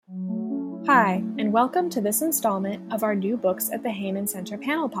Hi, and welcome to this installment of our New Books at the Heyman Center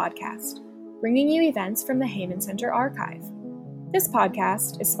panel podcast, bringing you events from the Heyman Center archive. This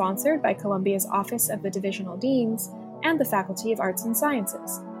podcast is sponsored by Columbia's Office of the Divisional Deans and the Faculty of Arts and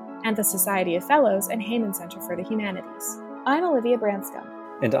Sciences, and the Society of Fellows and Heyman Center for the Humanities. I'm Olivia Branscombe.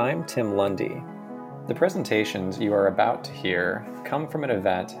 And I'm Tim Lundy. The presentations you are about to hear come from an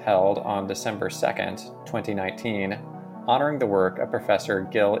event held on December 2nd, 2019, honoring the work of Professor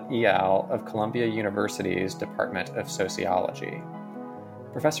Gil Eyal of Columbia University's Department of Sociology.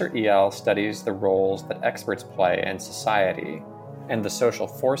 Professor Eyal studies the roles that experts play in society and the social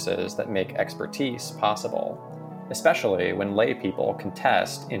forces that make expertise possible, especially when lay people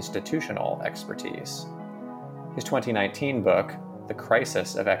contest institutional expertise. His 2019 book, The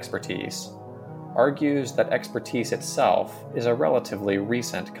Crisis of Expertise, argues that expertise itself is a relatively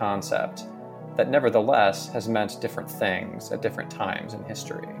recent concept that nevertheless has meant different things at different times in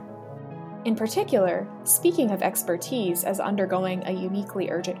history. In particular, speaking of expertise as undergoing a uniquely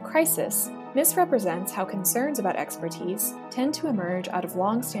urgent crisis misrepresents how concerns about expertise tend to emerge out of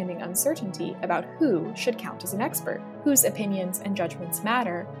long-standing uncertainty about who should count as an expert, whose opinions and judgments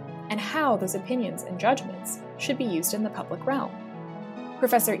matter, and how those opinions and judgments should be used in the public realm.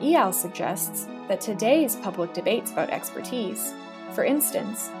 Professor Eyal suggests that today's public debates about expertise, for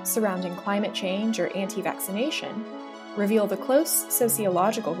instance, surrounding climate change or anti-vaccination, reveal the close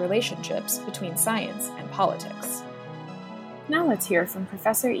sociological relationships between science and politics. Now let's hear from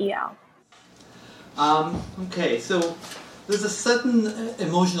Professor Eyal. So there's a certain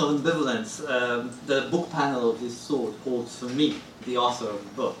emotional ambivalence that a book panel of this sort holds for me, the author of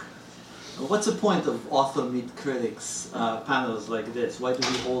the book. What's the point of author meet critics panels like this? Why do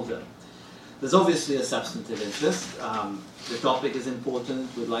we hold them? There's obviously a substantive interest. The topic is important,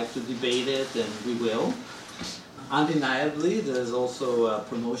 we'd like to debate it, and we will. Undeniably, there's also a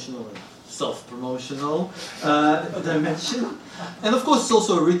promotional and self-promotional dimension. And of course, it's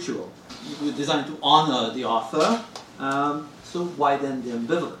also a ritual. We're designed to honor the author, so why then the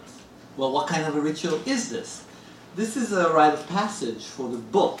ambivalence? Well, what kind of a ritual is this? This is a rite of passage for the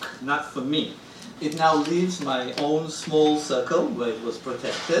book, not for me. It now leaves my own small circle, where it was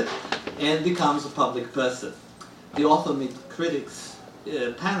protected, and becomes a public person. The author meet critics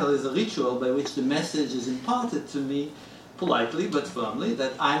panel is a ritual by which the message is imparted to me, politely but firmly,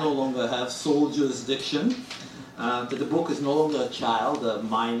 that I no longer have sole jurisdiction, that the book is no longer a child, a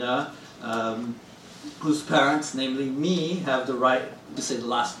minor, whose parents, namely me, have the right to say the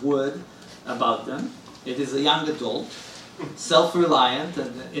last word about them. It is a young adult, self-reliant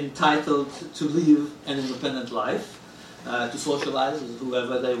and entitled to live an independent life, to socialize with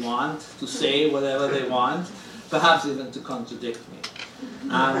whoever they want, to say whatever they want, perhaps even to contradict me.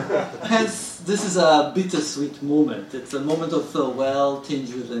 Hence, this is a bittersweet moment. It's a moment of farewell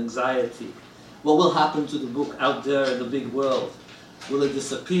tinged with anxiety. What will happen to the book out there in the big world? Will it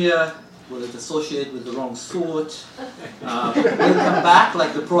disappear? Will it associate with the wrong sort? Will it come back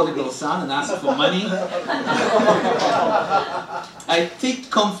like the prodigal son and ask for money? I take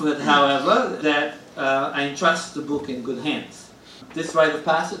comfort, however, that I entrust the book in good hands. This rite of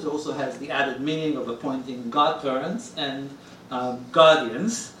passage also has the added meaning of appointing godparents and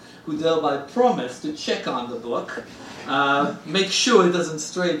guardians who thereby promise to check on the book, make sure it doesn't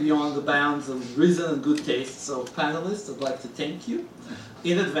stray beyond the bounds of reason and good taste. So panelists, I'd like to thank you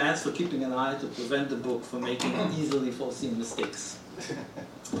in advance for keeping an eye to prevent the book from making easily foreseen mistakes.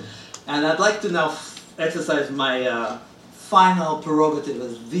 And I'd like to now exercise my final prerogative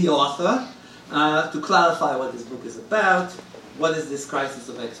as the author to clarify what this book is about, what is this crisis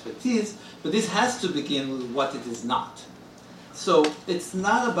of expertise, but this has to begin with what it is not. So it's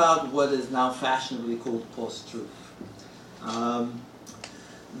not about what is now fashionably called post-truth.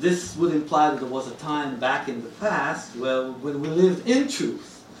 This would imply that there was a time back in the past when we lived in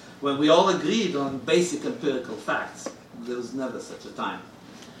truth, when we all agreed on basic empirical facts. There was never such a time.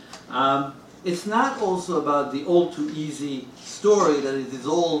 It's not also about the all-too-easy story that it is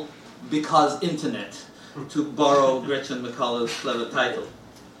all because internet, to borrow Gretchen McCullough's clever title.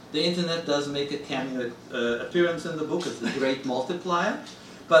 The internet does make a cameo appearance in the book as the great multiplier,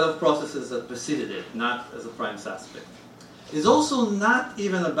 but of processes that preceded it, not as a prime suspect. It's also not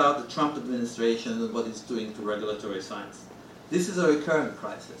even about the Trump administration and what it's doing to regulatory science. This is a recurrent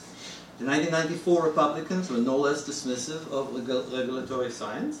crisis. The 1994 Republicans were no less dismissive of regulatory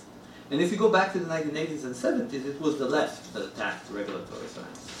science. And if you go back to the 1980s and 70s, it was the left that attacked regulatory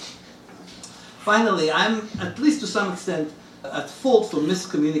science. Finally, I'm, at least to some extent, at fault for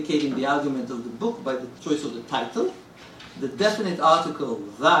miscommunicating the argument of the book by the choice of the title. The definite article,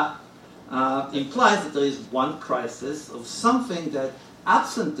 the, implies that there is one crisis of something that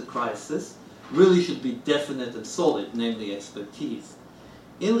absent the crisis, really should be definite and solid, namely expertise.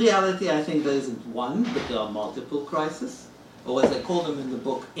 In reality, I think there isn't one, but there are multiple crises, or as I call them in the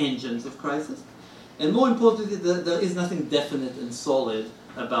book, engines of crisis. And more importantly, there is nothing definite and solid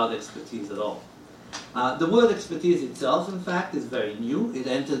about expertise at all. The word expertise itself, in fact, is very new. It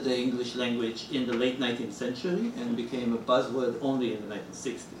entered the English language in the late 19th century and became a buzzword only in the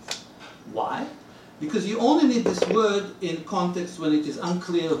 1960s. Why? Because you only need this word in context when it is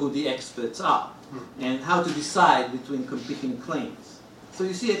unclear who the experts are and how to decide between competing claims. So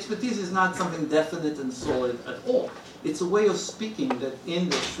you see, expertise is not something definite and solid at all. It's a way of speaking that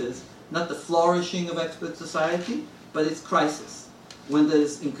indexes not the flourishing of expert society, but its crisis, when there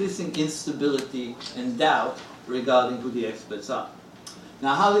is increasing instability and doubt regarding who the experts are.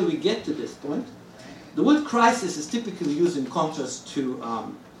 Now, how did we get to this point? The word crisis is typically used in contrast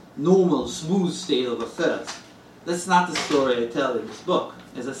to normal, smooth state of affairs. That's not the story I tell in this book.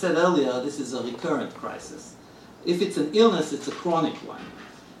 As I said earlier, this is a recurrent crisis. If it's an illness, it's a chronic one.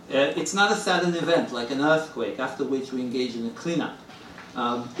 It's not a sudden event like an earthquake, after which we engage in a cleanup.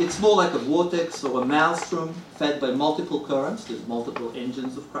 It's more like a vortex or a maelstrom fed by multiple currents, there's multiple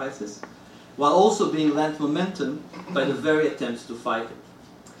engines of crisis, while also being lent momentum by the very attempts to fight it.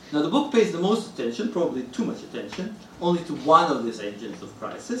 Now the book pays the most attention, probably too much attention, only to one of these engines of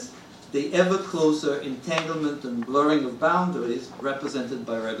crisis, the ever closer entanglement and blurring of boundaries represented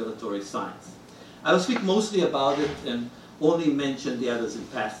by regulatory science. I will speak mostly about it and only mention the others in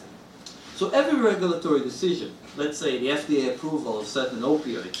passing. So every regulatory decision, let's say the FDA approval of certain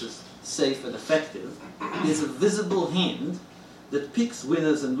opioids is safe and effective, is a visible hand that picks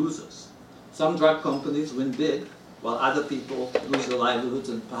winners and losers. Some drug companies win big, while other people lose their livelihoods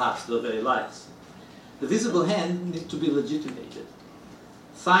and perhaps their very lives. The visible hand needs to be legitimated.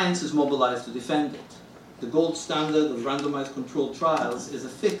 Science is mobilized to defend it. The gold standard of randomized controlled trials is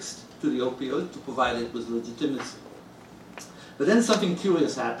affixed to the opioid to provide it with legitimacy. But then something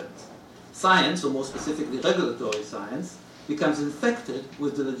curious happens. Science, or more specifically regulatory science, becomes infected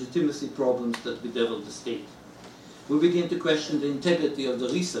with the legitimacy problems that bedevil the state. We begin to question the integrity of the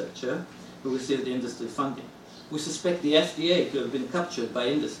researcher who received industry funding. We suspect the FDA to have been captured by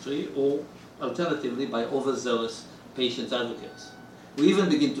industry or, alternatively, by overzealous patient advocates. We even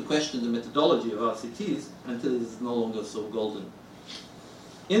begin to question the methodology of RCTs until it is no longer so golden.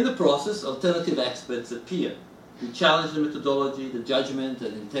 In the process, alternative experts appear who challenge the methodology, the judgment,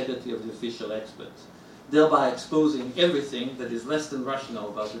 and integrity of the official experts, thereby exposing everything that is less than rational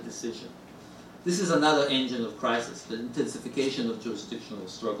about the decision. This is another engine of crisis, the intensification of jurisdictional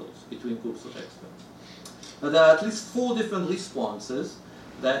struggles between groups of experts. Now, there are at least 4 different responses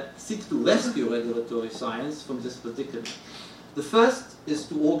that seek to rescue regulatory science from this predicament. The first is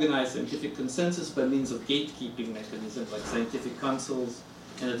to organize scientific consensus by means of gatekeeping mechanisms like scientific councils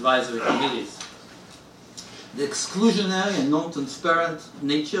and advisory committees. The exclusionary and non-transparent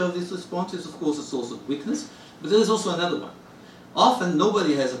nature of this response is, of course, a source of weakness, but there is also another one. Often,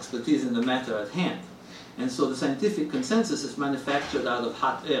 nobody has expertise in the matter at hand, and so the scientific consensus is manufactured out of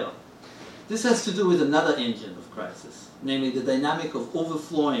hot air. This has to do with another engine of crisis, namely the dynamic of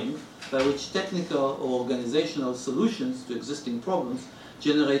overflowing by which technical or organizational solutions to existing problems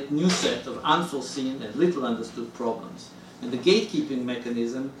generate new set of unforeseen and little understood problems. And the gatekeeping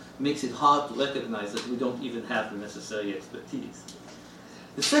mechanism makes it hard to recognize that we don't even have the necessary expertise.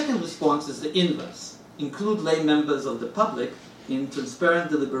 The second response is the inverse. Include lay members of the public in transparent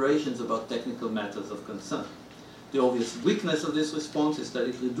deliberations about technical matters of concern. The obvious weakness of this response is that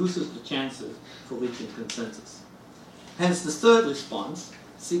it reduces the chances for reaching consensus. Hence, the third response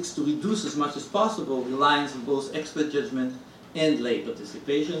seeks to reduce as much as possible reliance on both expert judgment and lay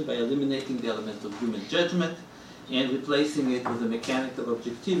participation by eliminating the element of human judgment and replacing it with the mechanical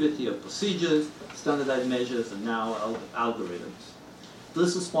objectivity of procedures, standardized measures, and now algorithms.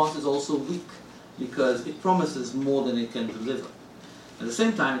 This response is also weak because it promises more than it can deliver. At the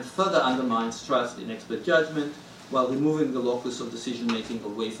same time, it further undermines trust in expert judgment while removing the locus of decision-making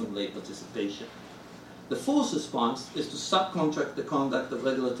away from lay participation. The fourth response is to subcontract the conduct of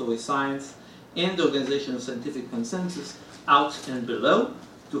regulatory science and the organization of scientific consensus out and below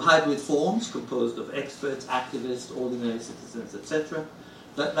to hybrid forms composed of experts, activists, ordinary citizens, etc.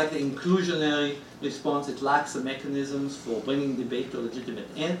 Like the inclusionary response, it lacks the mechanisms for bringing debate to a legitimate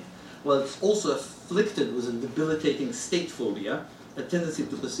end, while it's also afflicted with a debilitating state phobia, a tendency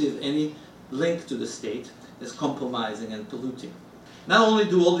to perceive any link to the state as compromising and polluting. Not only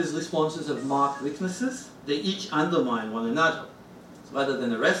do all these responses have marked weaknesses, they each undermine one another. So rather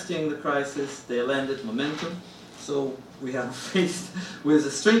than arresting the crisis, they lend it momentum. So we are faced with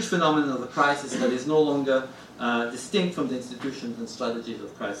a strange phenomenon of a crisis that is no longer distinct from the institutions and strategies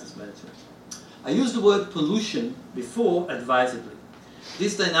of crisis management. I used the word pollution before advisedly.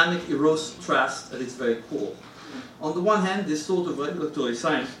 This dynamic erodes trust at its very core. On the one hand, this sort of regulatory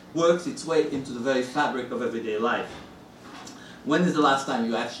science works its way into the very fabric of everyday life. When is the last time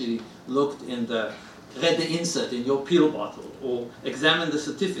you actually read the insert in your pill bottle, or examined the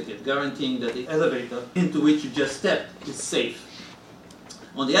certificate guaranteeing that the elevator into which you just stepped is safe?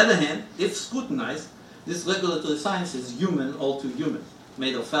 On the other hand, if scrutinized, this regulatory science is human, all too human,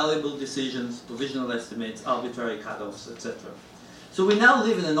 made of fallible decisions, provisional estimates, arbitrary cutoffs, etc. So we now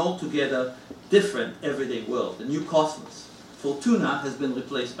live in an altogether different everyday world, a new cosmos. Fortuna has been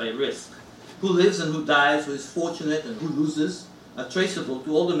replaced by risk. Who lives and who dies, who is fortunate and who loses, are traceable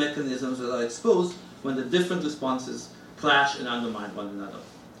to all the mechanisms that are exposed when the different responses clash and undermine one another.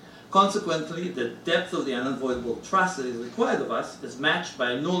 Consequently, the depth of the unavoidable trust that is required of us is matched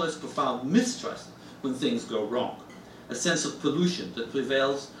by a no less profound mistrust when things go wrong, a sense of pollution that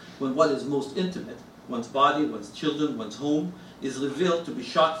prevails when what is most intimate, one's body, one's children, one's home, is revealed to be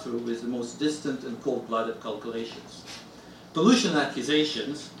shot through with the most distant and cold-blooded calculations. Pollution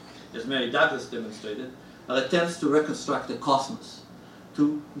accusations, as Mary Douglas demonstrated, are attempts to reconstruct a cosmos,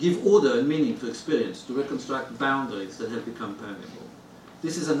 to give order and meaning to experience, to reconstruct boundaries that have become permeable.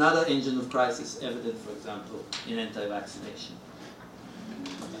 This is another engine of crisis evident, for example, in anti-vaccination.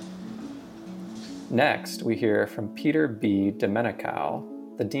 Next, we hear from Peter B.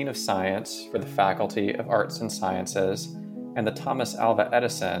 Domenical, the Dean of Science for the Faculty of Arts and Sciences, and the Thomas Alva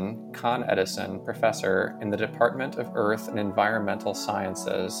Edison, Con Edison Professor in the Department of Earth and Environmental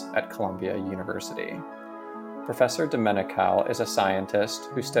Sciences at Columbia University. Professor Domenical is a scientist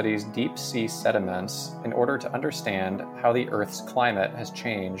who studies deep-sea sediments in order to understand how the Earth's climate has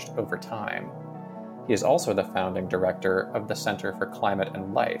changed over time. He is also the founding director of the Center for Climate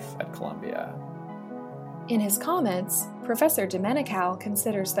and Life at Columbia. In his comments, Professor Domenical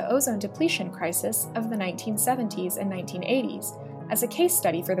considers the ozone depletion crisis of the 1970s and 1980s as a case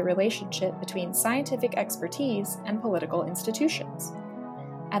study for the relationship between scientific expertise and political institutions.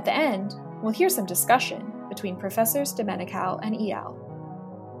 At the end, we'll hear some discussion between Professors Domenical and Eyal.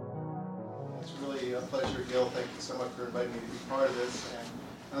 It's really a pleasure, Gil. Thank you so much for inviting me to be part of this.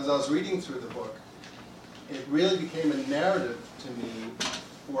 And as I was reading through the book, it really became a narrative to me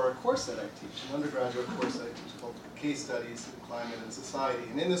for a course that I teach, an undergraduate course that I teach called Case Studies in Climate and Society.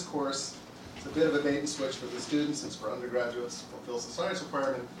 And in this course, it's a bit of a bait and switch for the students. It's for undergraduates, fulfills the science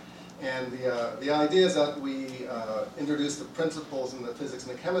requirement. And the idea is that we introduce the principles in the physics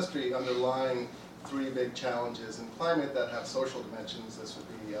and the chemistry underlying three big challenges in climate that have social dimensions. This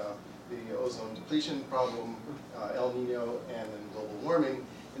would be the ozone depletion problem, El Nino, and then global warming.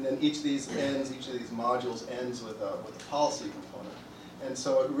 And then each of these modules ends with a policy component. And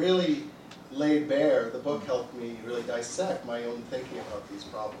so it really laid bare, the book helped me really dissect my own thinking about these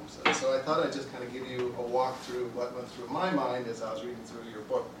problems. And so I thought I'd just kind of give you a walk through what went through my mind as I was reading through your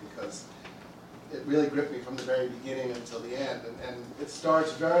book, because it really gripped me from the very beginning until the end. And it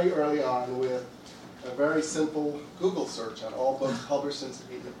starts very early on with a very simple Google search on all books published since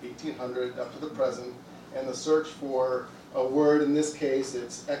 1800 up to the present, and the search for a word, in this case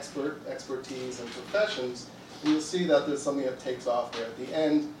it's expert, expertise, and professions. And you'll see that there's something that takes off there at the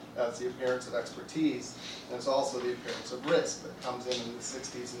end. That's the appearance of expertise, and it's also the appearance of risk that comes in the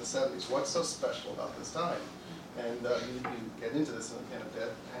 60s and the 70s. What's so special about this time? And you get into this in a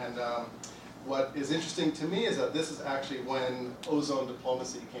bit. And what is interesting to me is that this is actually when ozone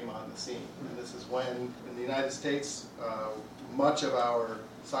diplomacy came on the scene. And this is when, in the United States, much of our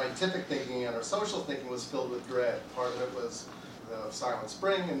scientific thinking and our social thinking was filled with dread. Part of it was the Silent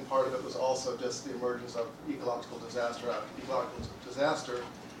Spring, and part of it was also just the emergence of ecological disaster after ecological disaster.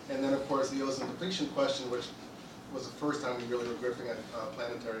 And then, of course, the ozone depletion question, which was the first time we really were gripping a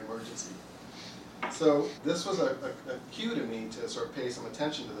planetary emergency. So this was a cue to me to sort of pay some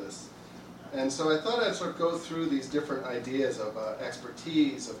attention to this. And so I thought I'd sort of go through these different ideas of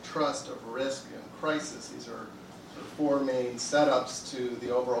expertise, of trust, of risk, and crisis. These are sort of four main setups to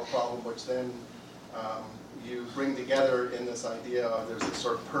the overall problem, which then you bring together in this idea of there's this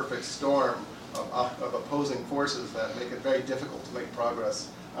sort of perfect storm of opposing forces that make it very difficult to make progress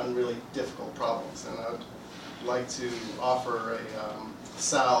on really difficult problems. And I would like to offer a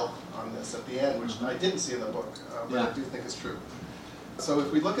salve on this at the end, which I didn't see in the book, but I do think is true. So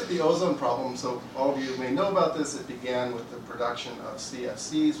if we look at the ozone problem, so all of you may know about this, it began with the production of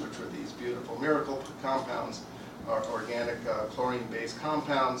CFCs, which were these beautiful miracle compounds, organic chlorine-based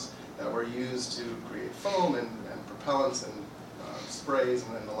compounds that were used to create foam and propellants and sprays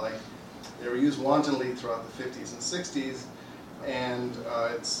and the like. They were used wantonly throughout the 50s and 60s, and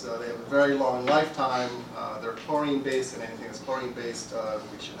they have a very long lifetime. They're chlorine-based, and anything that's chlorine-based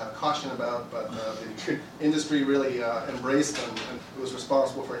we should have caution about, but the industry really embraced them, and it was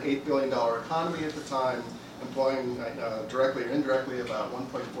responsible for an $8 billion economy at the time, employing directly or indirectly about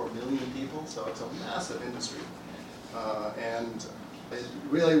 1.4 million people, so it's a massive industry. And it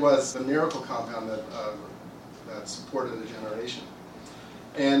really was a miracle compound that supported a generation.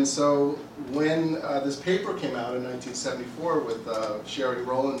 And so when this paper came out in 1974 with Sherry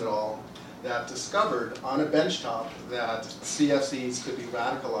Rowland et al., that discovered on a benchtop that CFCs could be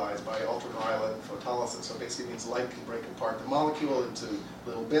radicalized by ultraviolet photolysis. So basically it means light can break apart the molecule into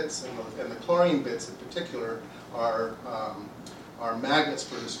little bits, and the chlorine bits in particular are magnets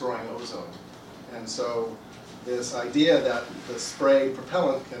for destroying ozone. And so this idea that the spray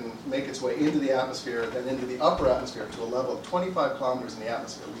propellant can make its way into the atmosphere, then into the upper atmosphere to a level of 25 kilometers in the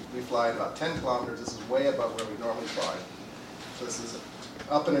atmosphere. We fly at about 10 kilometers. This is way above where we normally fly. So this is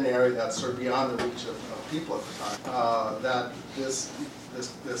up in an area that's sort of beyond the reach of people at the time. That this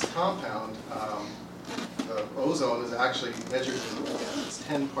compound, the ozone, is actually measured in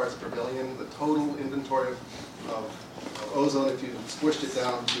 10 parts per billion. The total inventory of ozone, if you squished it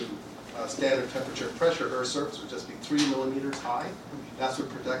down to standard temperature and pressure, Earth's surface would just be 3 millimeters high. That's what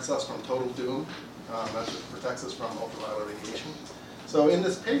protects us from total doom. That's what protects us from ultraviolet radiation. So in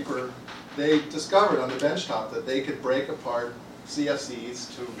this paper, they discovered on the benchtop that they could break apart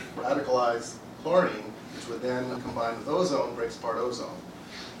CFCs to radicalize chlorine, which would then combine with ozone, breaks apart ozone.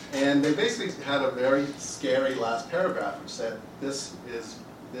 And they basically had a very scary last paragraph, which said this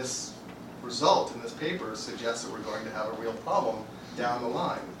result in this paper suggests that we're going to have a real problem down the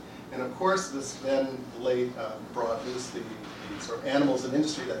line. And of course, this then brought loose the sort of animals in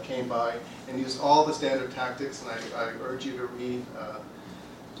industry that came by and used all the standard tactics. And I urge you to read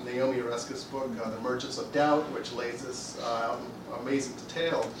Naomi Oreskes' book, The Merchants of Doubt, which lays this out in amazing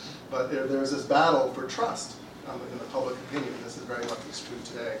detail. But there's this battle for trust in the public opinion. This is very much what's true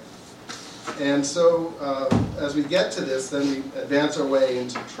today. And so as we get to this, then we advance our way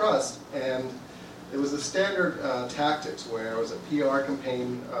into trust. And it was a standard tactics where it was a PR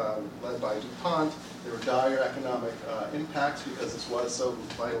campaign led by DuPont. There were dire economic impacts because this was so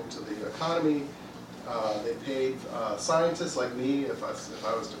vital to the economy. They paid scientists like me, if I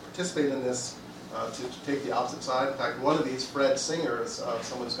was to participate in this, to take the opposite side. In fact, one of these, Fred Singer,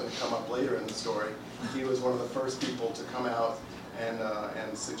 someone who's going to come up later in the story, he was one of the first people to come out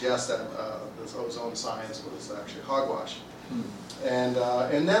and suggest that this ozone science was actually hogwash. And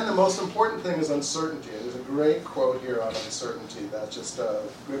then the most important thing is uncertainty. And there's a great quote here on uncertainty that just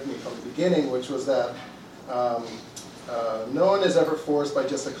gripped me from the beginning, which was that no one is ever forced by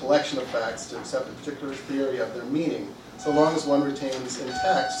just a collection of facts to accept a particular theory of their meaning, so long as one retains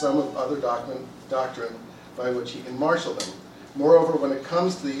intact some of other doctrine by which he can marshal them. Moreover, when it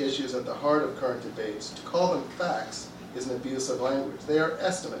comes to the issues at the heart of current debates, to call them facts is an abuse of language. They are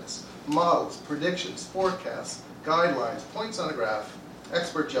estimates, models, predictions, forecasts, guidelines, points on a graph,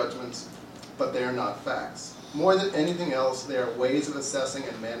 expert judgments, but they are not facts. More than anything else, they are ways of assessing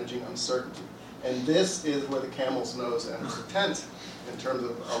and managing uncertainty. And this is where the camel's nose enters the tent in terms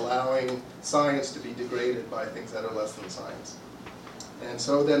of allowing science to be degraded by things that are less than science. And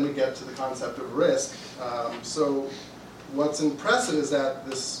so then we get to the concept of risk. So what's impressive is that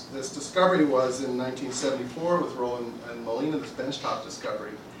this discovery was in 1974 with Rowland and Molina, this benchtop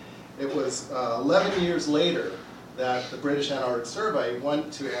discovery. It was 11 years later that the British Antarctic Survey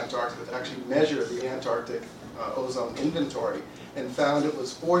went to Antarctica to actually measure the Antarctic ozone inventory and found it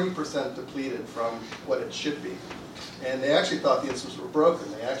was 40% depleted from what it should be. And they actually thought the instruments were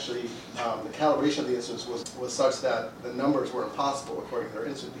broken. They actually, the calibration of the instruments was such that the numbers were impossible according to their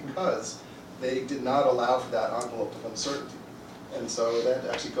instrument because they did not allow for that envelope of uncertainty. And so they had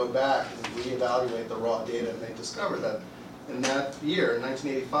to actually go back and reevaluate the raw data, and they discovered that in that year, in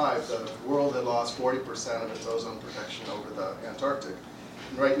 1985, the world had lost 40% of its ozone protection over the Antarctic.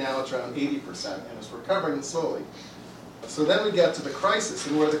 And right now it's around 80%, and it's recovering slowly. So then we get to the crisis,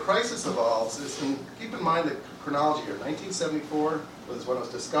 and where the crisis evolves is, and keep in mind the chronology here, 1974 was when it was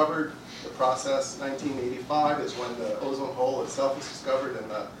discovered, the process, 1985 is when the ozone hole itself was discovered and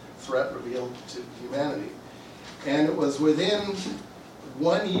the threat revealed to humanity. And it was within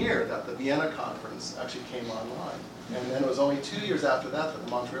 1 year that the Vienna Conference actually came online. And then it was only 2 years after that that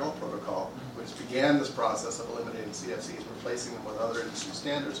the Montreal Protocol, which began this process of eliminating CFCs, replacing them with other industry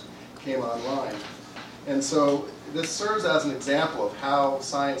standards, came online. And so this serves as an example of how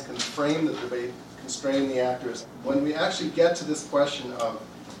science can frame the debate, constrain the actors. When we actually get to this question of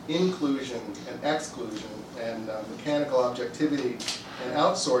inclusion and exclusion and mechanical objectivity and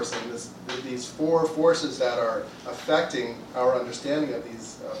outsourcing, these four forces that are affecting our understanding of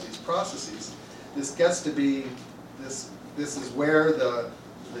these processes, this gets to be, this is where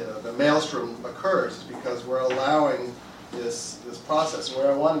the maelstrom occurs, because we're allowing this process. And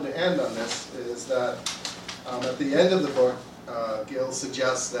where I wanted to end on this is that at the end of the book, Gil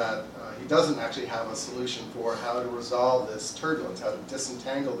suggests that he doesn't actually have a solution for how to resolve this turbulence, how to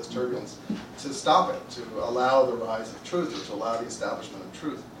disentangle this turbulence, to stop it, to allow the rise of truth, or to allow the establishment of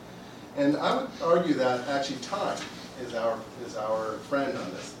truth. And I would argue that actually time is our friend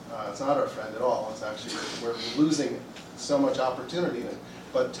on this. It's not our friend at all. It's actually, we're losing so much opportunity in it.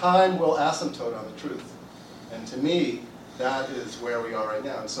 But time will asymptote on the truth. And to me, that is where we are right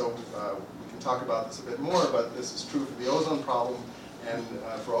now. And so we can talk about this a bit more, but this is true for the ozone problem. And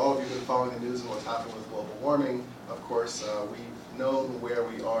for all of you who've been following the news and what's happening with global warming, of course, we've known where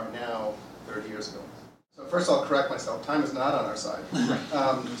we are now 30 years ago. So first I'll correct myself. Time is not on our side.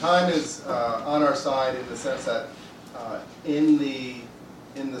 Time is on our side in the sense that in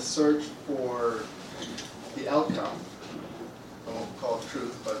the search for the outcome, I won't call it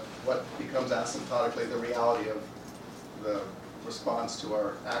truth, but what becomes asymptotically the reality of the response to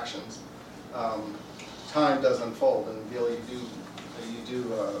our actions, time does unfold, and Gil, you do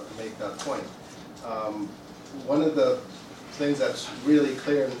make that point. One of the things that's really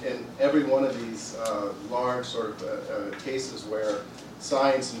clear in every one of these large sort of cases where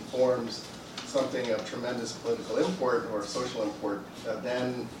science informs something of tremendous political import or social import that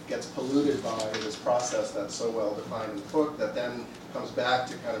then gets polluted by this process that's so well defined in the book, that then comes back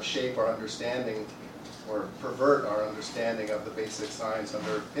to kind of shape our understanding or pervert our understanding of the basic science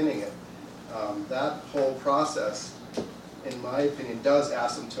underpinning it. That whole process, in my opinion, does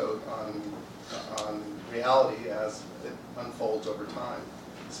asymptote on reality as it unfolds over time.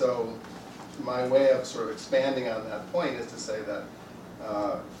 So my way of sort of expanding on that point is to say that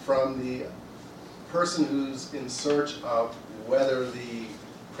from the person who's in search of whether the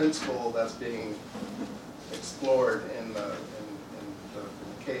principle that's being explored in the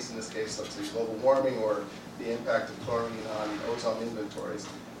case, in this case, let's say global warming or the impact of chlorine on ozone inventories,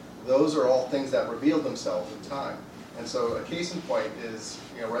 those are all things that reveal themselves in time. And so a case in point is,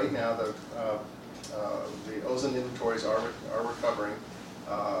 right now the ozone inventories are recovering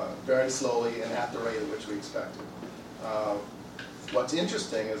very slowly and at the rate at which we expected. What's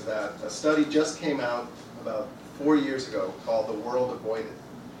interesting is that a study just came out about 4 years ago called The World Avoided,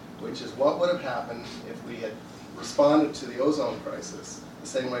 which is what would have happened if we had responded to the ozone crisis the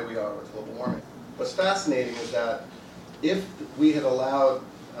same way we are with global warming. What's fascinating is that if we had allowed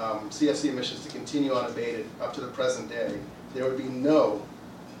CFC emissions to continue unabated up to the present day, there would be no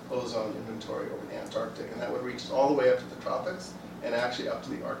ozone inventory over the Antarctic, and that would reach all the way up to the tropics and actually up to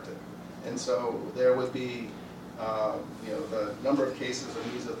the Arctic. And so there would be the number of cases of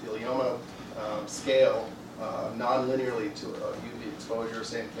mesothelioma scale non-linearly to UV exposure,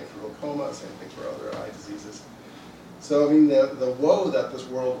 same thing for glaucoma, same thing for other eye diseases. So I mean, the woe that this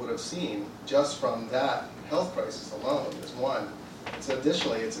world would have seen just from that health crisis alone is one. So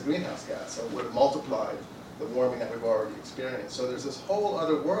additionally, it's a greenhouse gas, so it would have multiplied the warming that we've already experienced. So there's this whole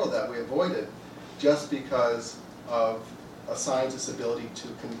other world that we avoided just because of a scientist's ability to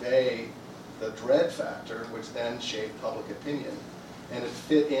convey the dread factor, which then shaped public opinion. And it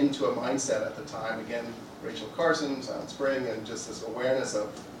fit into a mindset at the time, again, Rachel Carson, Silent Spring, and just this awareness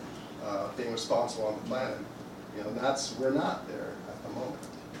of being responsible on the planet. We're not there at the moment.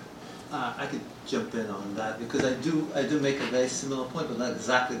 I could jump in on that because I do make a very similar point, but not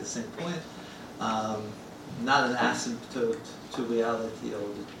exactly the same point. Not an asymptote to reality or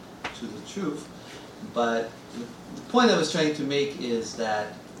to the truth, but the point I was trying to make is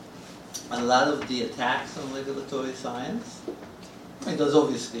that a lot of the attacks on regulatory science, there's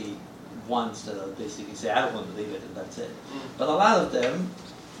obviously ones that are basically say, I don't want to believe it and that's it. But a lot of them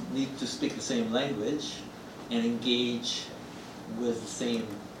need to speak the same language and engage with the same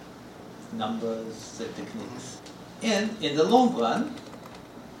numbers and techniques. And in the long run,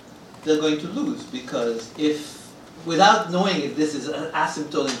 they're going to lose because without knowing if this is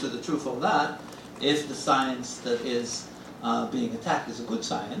asymptotic to the truth or not, if the science that is being attacked is a good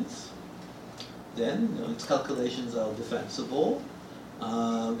science, then its calculations are defensible.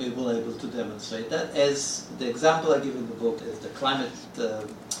 We were able to demonstrate that. As the example I give in the book is the climate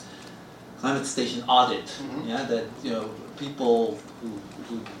station audit. That people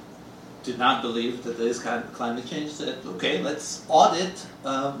who did not believe that there is climate change said, okay, let's audit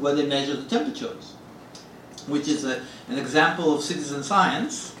where they measure the temperatures, which is an example of citizen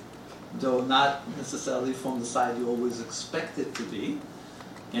science, though not necessarily from the side you always expect it to be.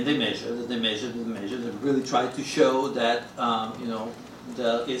 And they measured, and really tried to show that,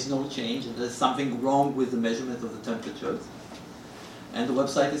 there is no change, and there's something wrong with the measurement of the temperatures. And the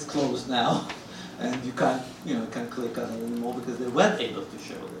website is closed now, and you can't click on it anymore because they weren't able to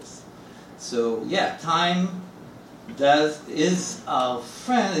show this. So yeah, time is our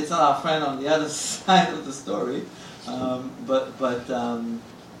friend. It's not our friend on the other side of the story,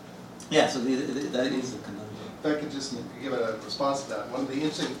 So that is a conundrum. If I could just give a response to that. One of the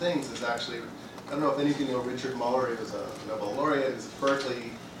interesting things is actually, I don't know if any of you know Richard Muller. He was a Nobel laureate. He's a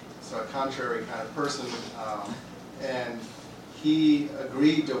Berkeley, sort of contrary kind of person, and he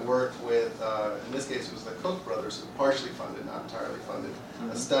agreed to work with, in this case it was the Koch brothers, partially funded, not entirely funded,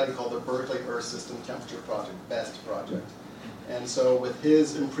 a study called the Berkeley Earth System Temperature Project, BEST project. And so with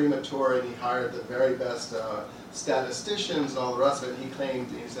his imprimatur, and he hired the very best statisticians and all the rest of it, and he claimed,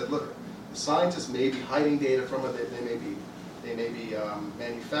 and he said, look, the scientists may be hiding data from it, they may be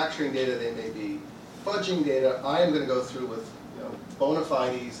manufacturing data, they may be fudging data. I am going to go through with bona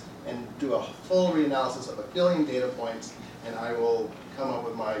fides and do a full reanalysis of 1 billion data points, and I will come up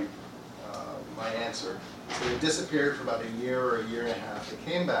with my answer. So they disappeared for about a year or a year and a half. They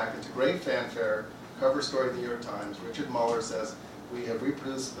came back, and to great fanfare, cover story in the New York Times, Richard Muller says, we have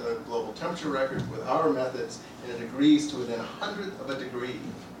reproduced the global temperature record with our methods, and it agrees to within 1/100 of a degree,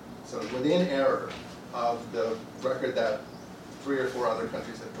 so within error of the record that 3 or 4 other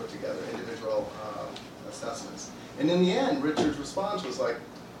countries had put together, individual assessments. And in the end, Richard's response was like,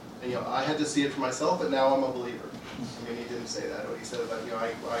 I had to see it for myself, but now I'm a believer. I mean, he didn't say that. He said that,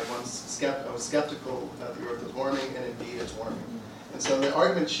 I was skeptical that the Earth was warming, and indeed it's warming. And so the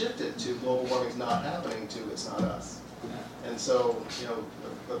argument shifted to global warming is not happening to it's not us. And so,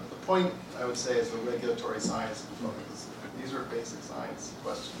 the point I would say is the regulatory science component. These are basic science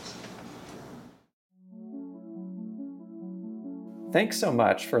questions. Thanks so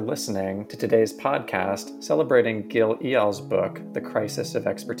much for listening to today's podcast celebrating Gil Eyal's book, The Crisis of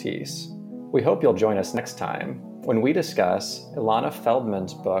Expertise. We hope you'll join us next time when we discuss Ilana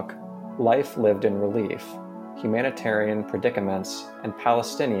Feldman's book, Life Lived in Relief, Humanitarian Predicaments and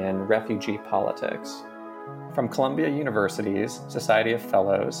Palestinian Refugee Politics. From Columbia University's Society of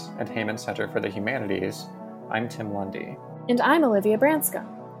Fellows and Heyman Center for the Humanities, I'm Tim Lundy. And I'm Olivia Branscombe.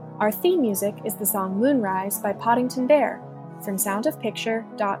 Our theme music is the song Moonrise by Poddington Bear from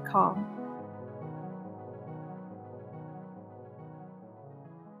soundofpicture.com.